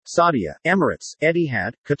Saudia, Emirates,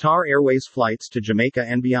 Etihad, Qatar Airways flights to Jamaica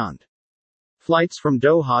and beyond. Flights from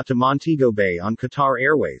Doha to Montego Bay on Qatar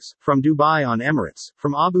Airways, from Dubai on Emirates,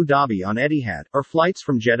 from Abu Dhabi on Etihad, or flights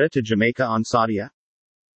from Jeddah to Jamaica on Saudia.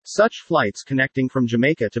 Such flights connecting from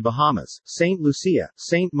Jamaica to Bahamas, St. Lucia,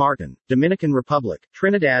 St. Martin, Dominican Republic,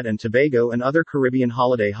 Trinidad and Tobago and other Caribbean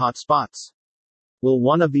holiday hotspots. Will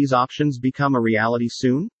one of these options become a reality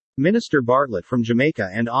soon? Minister Bartlett from Jamaica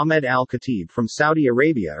and Ahmed Al-Khatib from Saudi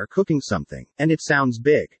Arabia are cooking something, and it sounds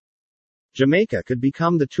big. Jamaica could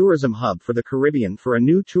become the tourism hub for the Caribbean for a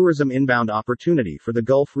new tourism inbound opportunity for the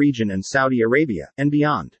Gulf region and Saudi Arabia, and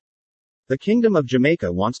beyond. The Kingdom of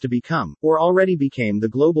Jamaica wants to become, or already became, the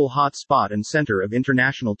global hot spot and center of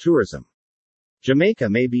international tourism. Jamaica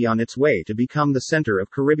may be on its way to become the center of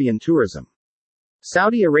Caribbean tourism.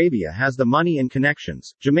 Saudi Arabia has the money and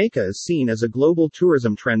connections. Jamaica is seen as a global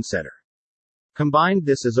tourism trendsetter. Combined,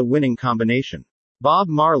 this is a winning combination. Bob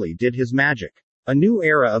Marley did his magic. A new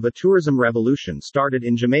era of a tourism revolution started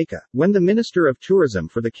in Jamaica, when the Minister of Tourism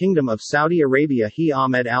for the Kingdom of Saudi Arabia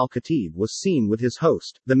Ahmed Al-Khatib was seen with his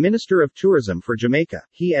host, the Minister of Tourism for Jamaica,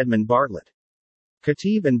 Edmund Bartlett.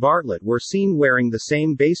 Khatib and Bartlett were seen wearing the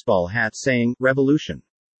same baseball hat saying, "Revolution."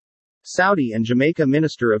 Saudi and Jamaica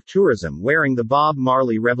Minister of Tourism wearing the Bob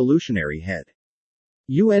Marley revolutionary head.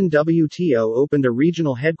 UNWTO opened a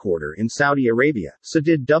regional headquarter in Saudi Arabia, so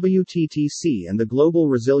did WTTC, and the Global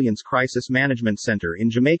Resilience Crisis Management Center in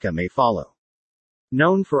Jamaica may follow.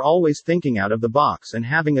 Known for always thinking out of the box and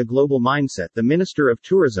having a global mindset, the Minister of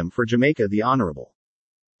Tourism for Jamaica, the Honorable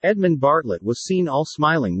Edmund Bartlett, was seen all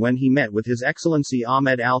smiling when he met with His Excellency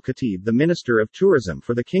Ahmed Al-Khatib, the Minister of Tourism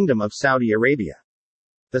for the Kingdom of Saudi Arabia.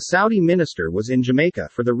 The Saudi minister was in Jamaica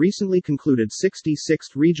for the recently concluded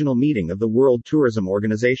 66th regional meeting of the World Tourism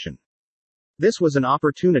Organization. This was an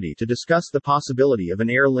opportunity to discuss the possibility of an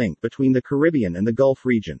air link between the Caribbean and the Gulf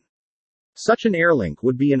region. Such an air link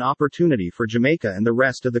would be an opportunity for Jamaica and the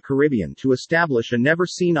rest of the Caribbean to establish a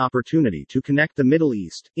never-seen opportunity to connect the Middle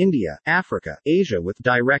East, India, Africa, Asia with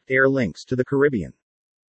direct air links to the Caribbean.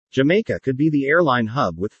 Jamaica could be the airline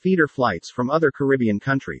hub with feeder flights from other Caribbean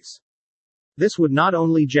countries. This would not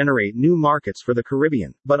only generate new markets for the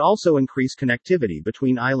Caribbean, but also increase connectivity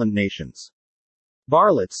between island nations.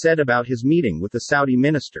 Bartlett said about his meeting with the Saudi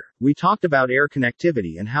minister, "We talked about air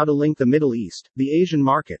connectivity and how to link the Middle East, the Asian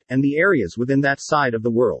market, and the areas within that side of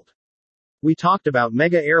the world. We talked about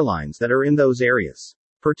mega airlines that are in those areas.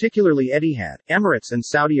 Particularly Etihad, Emirates and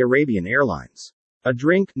Saudi Arabian Airlines. A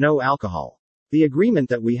drink, no alcohol. The agreement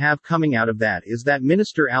that we have coming out of that is that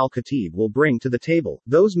Minister Al-Khatib will bring to the table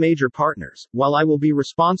those major partners, while I will be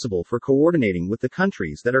responsible for coordinating with the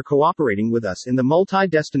countries that are cooperating with us in the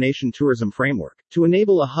multi-destination tourism framework, to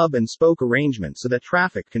enable a hub-and-spoke arrangement so that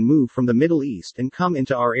traffic can move from the Middle East and come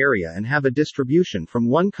into our area and have a distribution from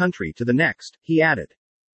one country to the next," he added.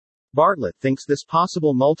 Bartlett thinks this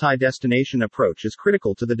possible multi-destination approach is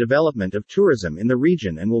critical to the development of tourism in the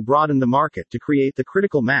region and will broaden the market to create the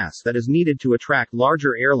critical mass that is needed to attract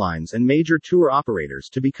larger airlines and major tour operators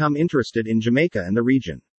to become interested in Jamaica and the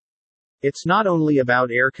region. It's not only about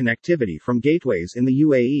air connectivity from gateways in the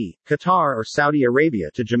UAE, Qatar or Saudi Arabia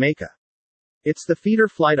to Jamaica. It's the feeder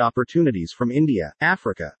flight opportunities from India,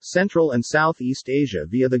 Africa, Central and Southeast Asia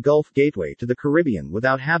via the Gulf Gateway to the Caribbean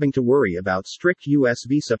without having to worry about strict U.S.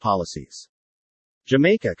 visa policies.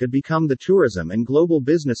 Jamaica could become the tourism and global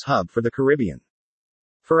business hub for the Caribbean.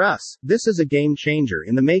 For us, this is a game changer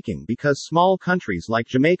in the making because small countries like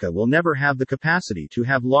Jamaica will never have the capacity to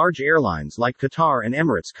have large airlines like Qatar and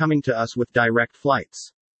Emirates coming to us with direct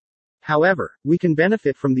flights. However, we can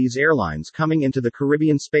benefit from these airlines coming into the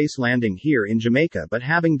Caribbean space, landing here in Jamaica but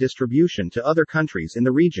having distribution to other countries in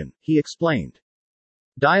the region, he explained.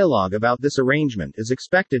 Dialogue about this arrangement is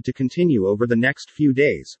expected to continue over the next few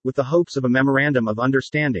days, with the hopes of a memorandum of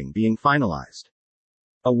understanding being finalized.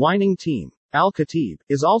 A winning team. Al-Khatib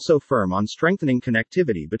is also firm on strengthening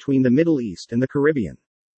connectivity between the Middle East and the Caribbean.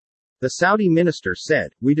 The Saudi minister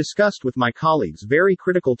said, "We discussed with my colleagues very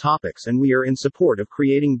critical topics and we are in support of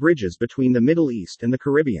creating bridges between the Middle East and the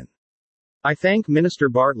Caribbean. I thank Minister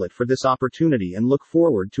Bartlett for this opportunity and look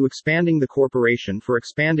forward to expanding the cooperation for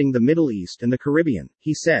expanding the Middle East and the Caribbean,"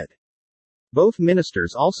 he said. Both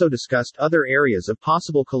ministers also discussed other areas of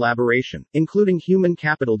possible collaboration, including human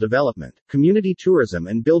capital development, community tourism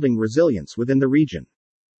and building resilience within the region.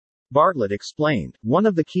 Bartlett explained, "One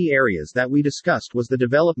of the key areas that we discussed was the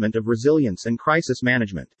development of resilience and crisis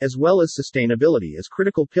management, as well as sustainability as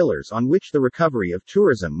critical pillars on which the recovery of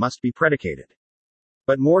tourism must be predicated.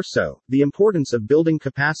 But more so, the importance of building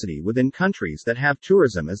capacity within countries that have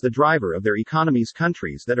tourism as the driver of their economies,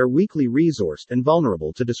 countries that are weakly resourced and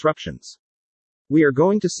vulnerable to disruptions. We are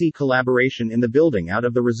going to see collaboration in the building out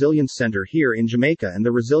of the Resilience Center here in Jamaica and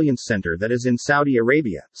the Resilience Center that is in Saudi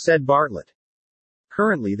Arabia, said Bartlett.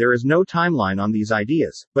 Currently there is no timeline on these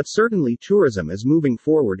ideas, but certainly tourism is moving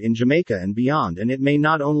forward in Jamaica and beyond, and it may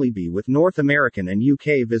not only be with North American and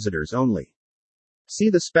UK visitors only. See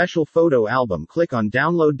the special photo album, click on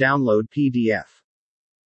download PDF.